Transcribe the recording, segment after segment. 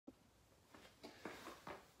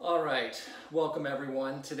All right, welcome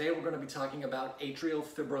everyone. Today we're going to be talking about atrial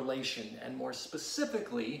fibrillation, and more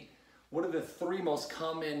specifically, what are the three most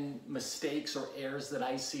common mistakes or errors that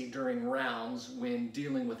I see during rounds when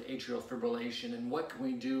dealing with atrial fibrillation, and what can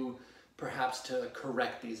we do perhaps to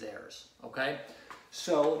correct these errors, okay?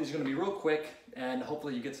 So these are going to be real quick, and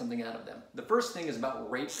hopefully you get something out of them. The first thing is about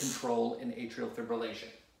rate control in atrial fibrillation.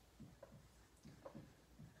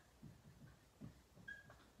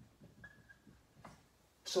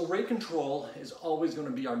 So rate control is always going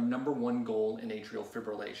to be our #1 goal in atrial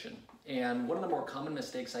fibrillation. And one of the more common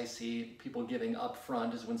mistakes I see people giving up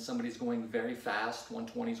front is when somebody's going very fast,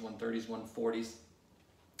 120s, 130s, 140s.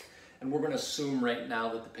 And we're going to assume right now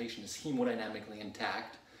that the patient is hemodynamically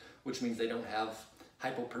intact, which means they don't have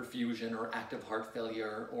hypoperfusion or active heart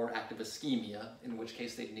failure or active ischemia, in which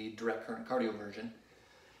case they need direct current cardioversion,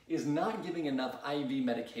 is not giving enough IV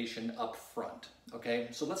medication up front, okay?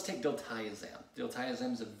 So let's take diltiazem.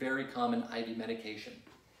 Diltiazem is a very common IV medication.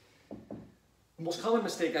 The most common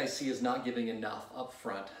mistake I see is not giving enough up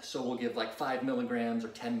front. So we'll give like 5 milligrams or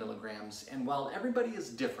 10 milligrams. And while everybody is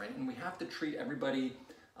different and we have to treat everybody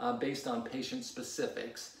based on patient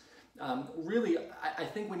specifics, really, I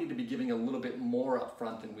think we need to be giving a little bit more up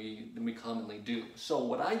front than we commonly do. So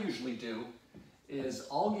what I usually do is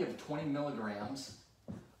I'll give 20 milligrams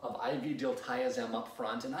of IV diltiazem up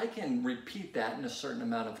front, and I can repeat that in a certain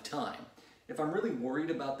amount of time. If I'm really worried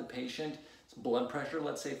about the patient's blood pressure,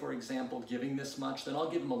 let's say for example, giving this much, then I'll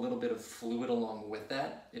give them a little bit of fluid along with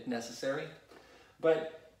that if necessary.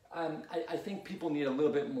 But I think people need a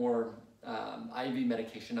little bit more IV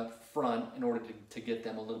medication up front in order to get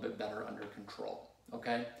them a little bit better under control,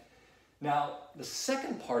 okay? Now, the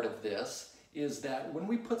second part of this is that when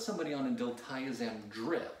we put somebody on a diltiazem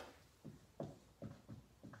drip,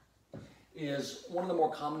 is one of the more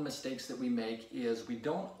common mistakes that we make is we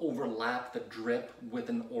don't overlap the drip with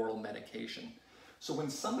an oral medication. So when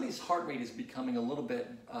somebody's heart rate is becoming a little bit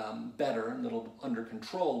better, a little under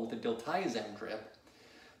control with a diltiazem drip,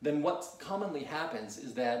 then what commonly happens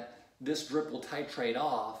is that this drip will titrate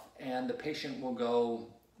off and the patient will go,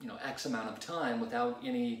 X amount of time without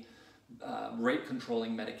any rate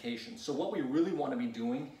controlling medication. So what we really want to be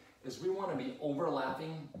doing is we want to be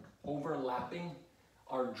overlapping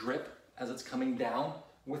our drip as it's coming down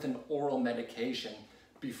with an oral medication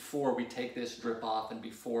before we take this drip off and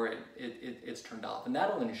before it's turned off. And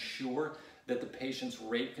that'll ensure that the patient's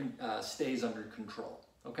rate stays under control,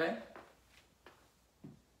 okay?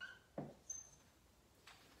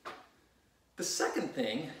 The second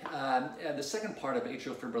thing, the second part of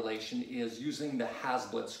atrial fibrillation is using the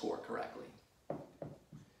Hasbled score correctly.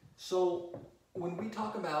 So when we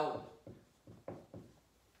talk about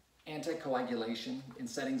anticoagulation in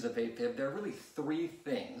settings of AFib, there are really three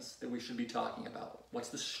things that we should be talking about. What's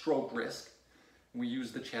the stroke risk? We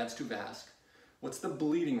use the CHA2-VASc. What's the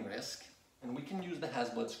bleeding risk? And we can use the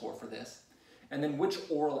Hasbled score for this. And then which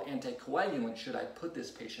oral anticoagulant should I put this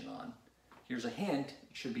patient on? Here's a hint, it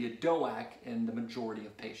should be a DOAC in the majority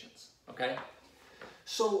of patients, okay?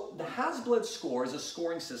 So the Hasbled score is a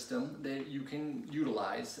scoring system that you can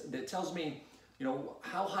utilize that tells me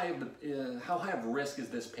how high of risk is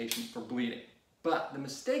this patient for bleeding? But the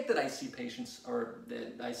mistake that I see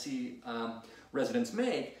residents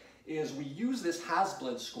make is we use this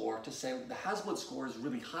Hasbled score to say the Hasbled score is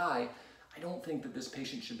really high. I don't think that this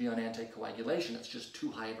patient should be on anticoagulation. It's just too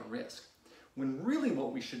high of a risk. When really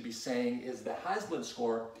what we should be saying is the Hasbled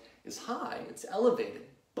score is high, it's elevated,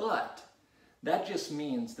 but that just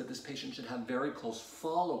means that this patient should have very close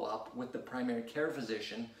follow-up with the primary care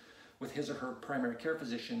physician, with his or her primary care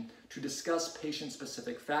physician, to discuss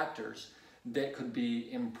patient-specific factors that could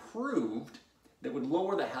be improved, that would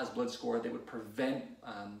lower the Hasbled score, that would prevent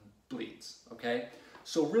bleeds, okay?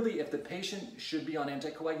 So really, if the patient should be on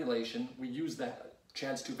anticoagulation, we use the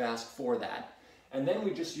CHA2-VASc for that, and then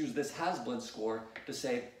we just use this Hasbled score to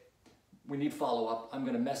say, we need follow-up. I'm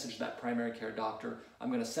going to message that primary care doctor. I'm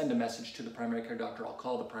going to send a message to the primary care doctor. I'll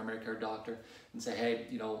call the primary care doctor and say, hey,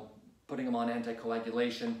 putting them on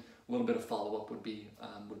anticoagulation, a little bit of follow-up would be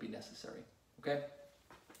necessary, okay?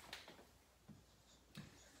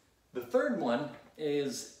 The third one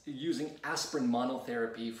is using aspirin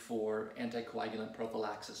monotherapy for anticoagulant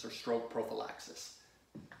prophylaxis or stroke prophylaxis.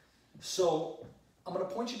 So I'm going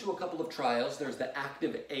to point you to a couple of trials. There's the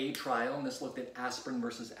ACTIVE-A trial, and this looked at aspirin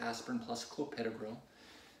versus aspirin plus clopidogrel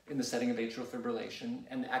in the setting of atrial fibrillation,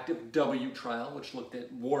 and the ACTIVE-W trial, which looked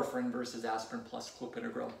at warfarin versus aspirin plus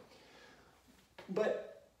clopidogrel. But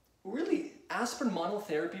really, aspirin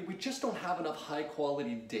monotherapy, we just don't have enough high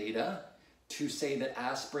quality data to say that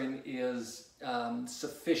aspirin is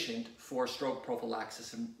sufficient for stroke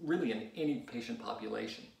prophylaxis and really in any patient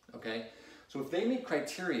population, okay? So if they meet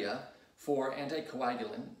criteria for an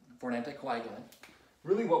anticoagulant,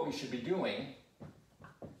 really what we should be doing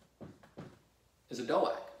is a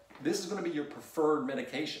DOAC. This is going to be your preferred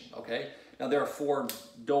medication, okay? Now there are 4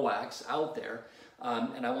 DOACs out there,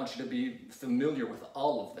 and I want you to be familiar with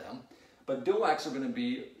all of them, but DOACs are going to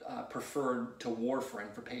be preferred to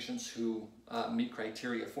warfarin for patients who meet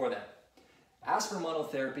criteria for that. Aspirin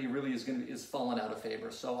monotherapy really is falling out of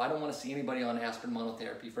favor, so I don't want to see anybody on aspirin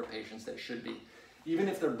monotherapy for patients that should be. Even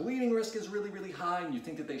if their bleeding risk is really, really high and you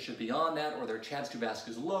think that they should be on that, or their chance to vasc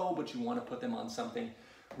is low, but you want to put them on something,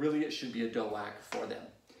 really it should be a DOAC for them.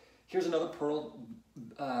 Here's another pearl.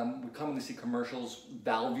 We commonly see commercials,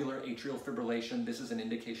 valvular atrial fibrillation. This is an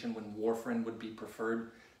indication when warfarin would be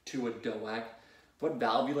preferred to a DOAC. What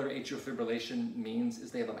valvular atrial fibrillation means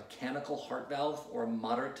is they have a mechanical heart valve or a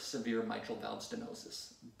moderate to severe mitral valve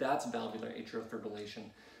stenosis. That's valvular atrial fibrillation,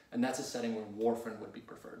 and that's a setting where warfarin would be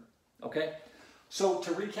preferred, okay? So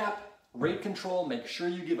to recap, rate control, make sure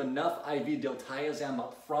you give enough IV diltiazem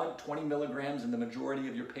up front, 20 milligrams in the majority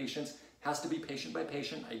of your patients. Has to be patient by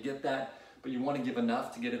patient, I get that, but you want to give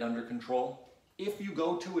enough to get it under control. If you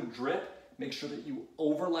go to a drip, make sure that you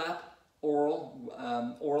overlap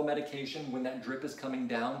oral medication when that drip is coming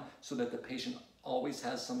down so that the patient always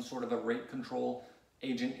has some sort of a rate control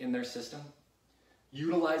agent in their system.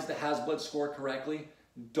 Utilize the Has-Blood score correctly.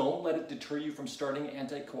 Don't let it deter you from starting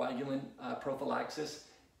anticoagulant prophylaxis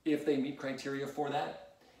if they meet criteria for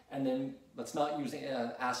that. And then let's not use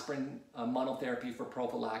aspirin monotherapy for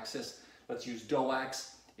prophylaxis. Let's use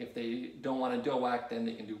DOACs. If they don't want a DOAC, then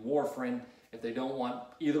they can do warfarin. If they don't want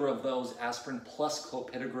either of those, aspirin plus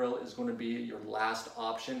clopidogrel is going to be your last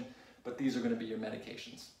option, but these are going to be your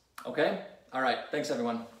medications. Okay? All right. Thanks,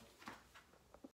 everyone.